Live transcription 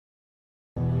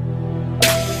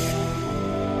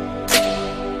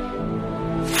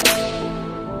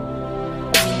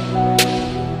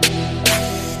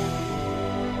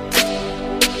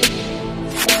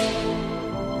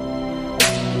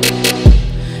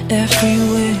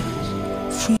everywhere.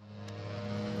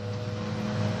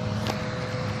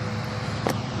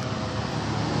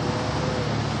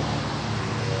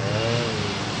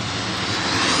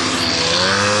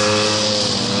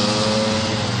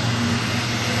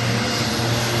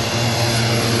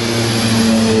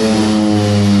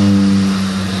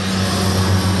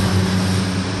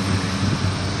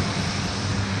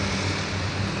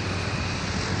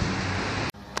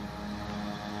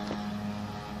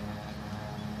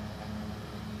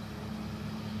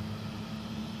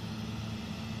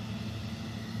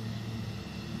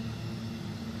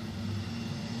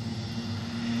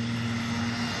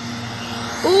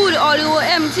 Ooh, the audio was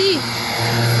empty.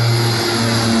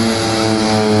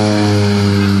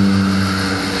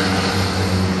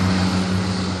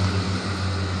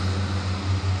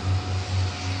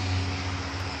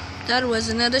 That was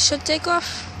another short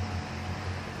takeoff.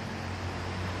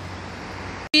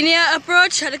 Winair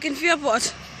approach at the Canefield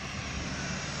Airport.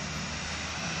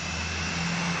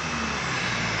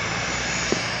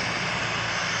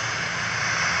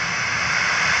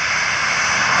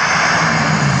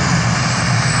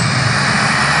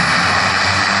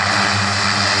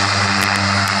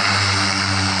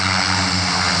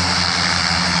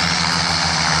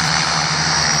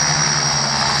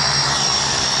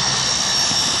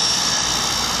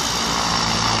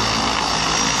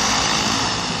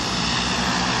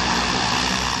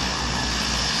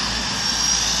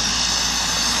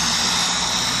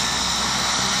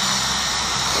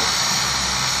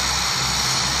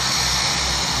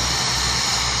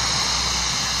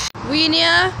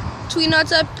 Winair, Twin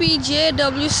Otter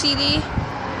PJWCD,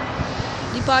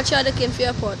 departure at the Canefield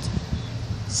Airport,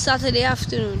 Saturday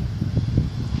afternoon.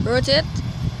 Rotate.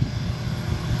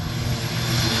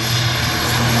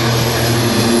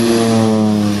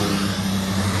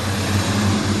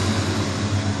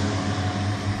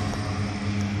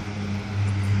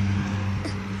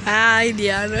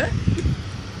 Diana.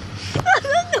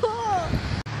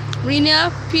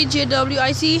 Winair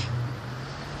PJWIC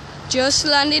just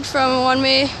landed from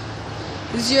runway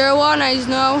 01 and is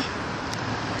now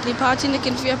departing the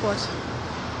Canefield Airport.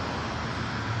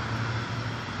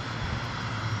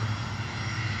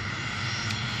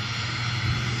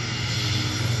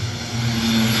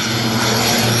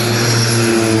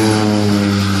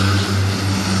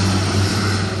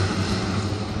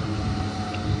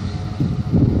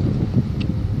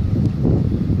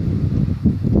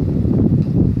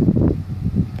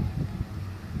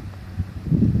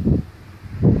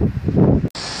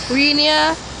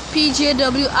 Winair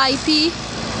PJWIP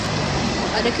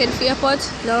at the Canefield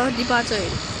Airport, now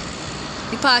departing.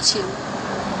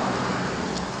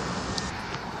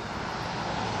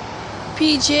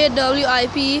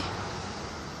 PJWIP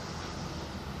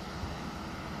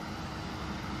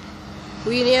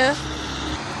Winair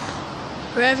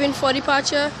revving for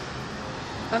departure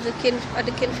at the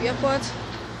Canefield Airport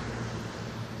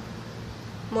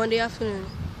Monday afternoon.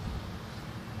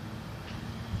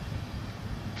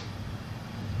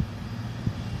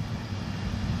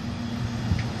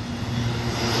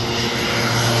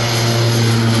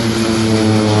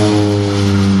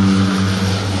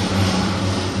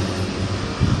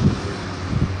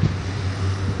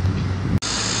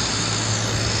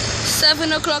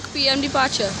 PM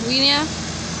departure, Winair.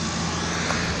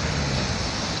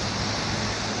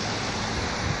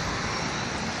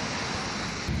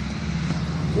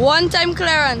 One-time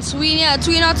clearance, Winair,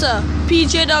 Twin Otter,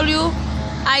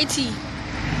 PJWIT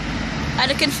at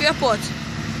the Canefield Airport.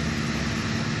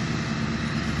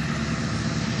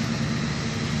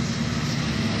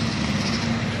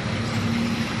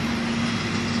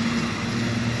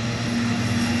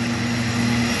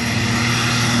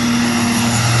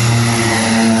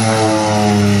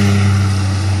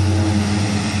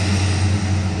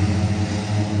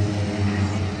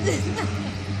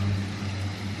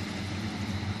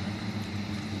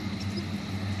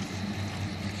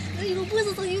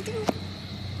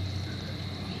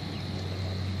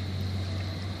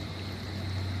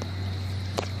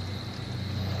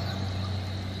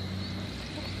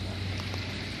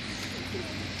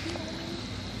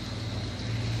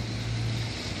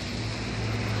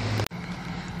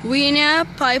 Winair,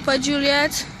 Piper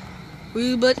Juliet,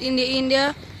 Wilbert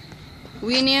India,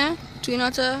 Winair, Twin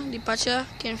Otter, departure,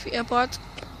 Canefield Airport,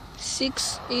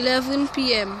 6:11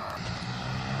 PM.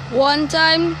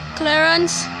 One-time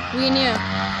clearance, Winair.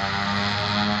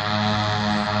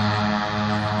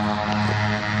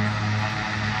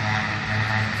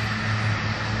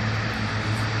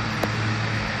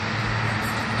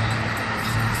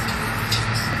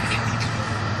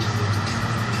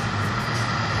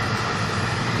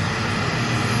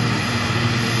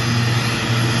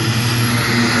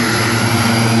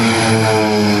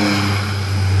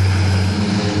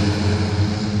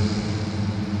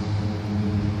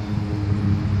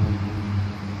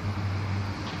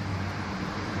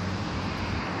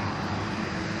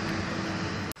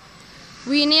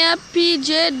 Winair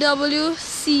PJWCC.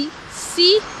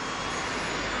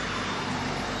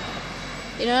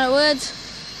 In other words,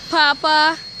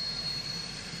 Papa,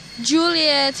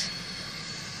 Juliet,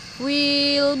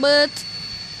 Wilbert,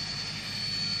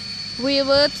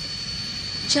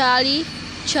 Charlie.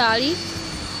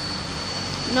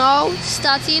 Now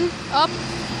starting up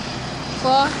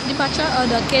for departure of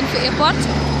the Canefield Airport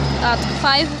at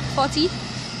 5:40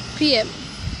 p.m.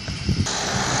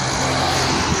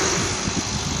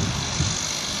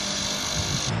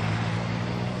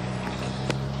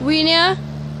 Winair,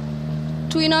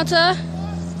 Twin Otter,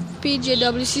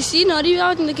 PJWCC, now they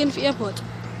are out in the Canefield Airport.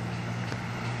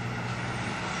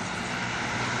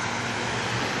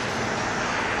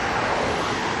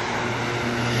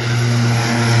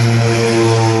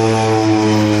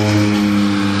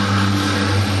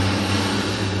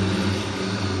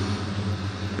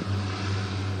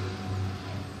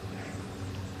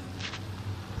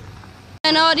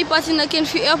 And now departing the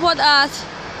Canefield Airport at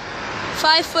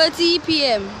 5:30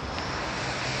 p.m.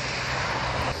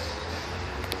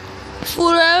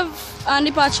 Full rev and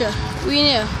departure.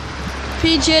 Winair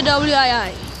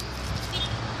PJWII.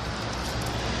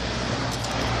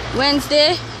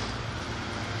 Wednesday,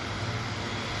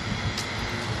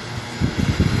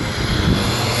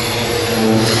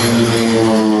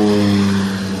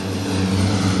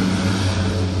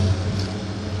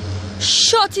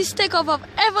 shortest takeoff I've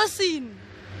ever seen.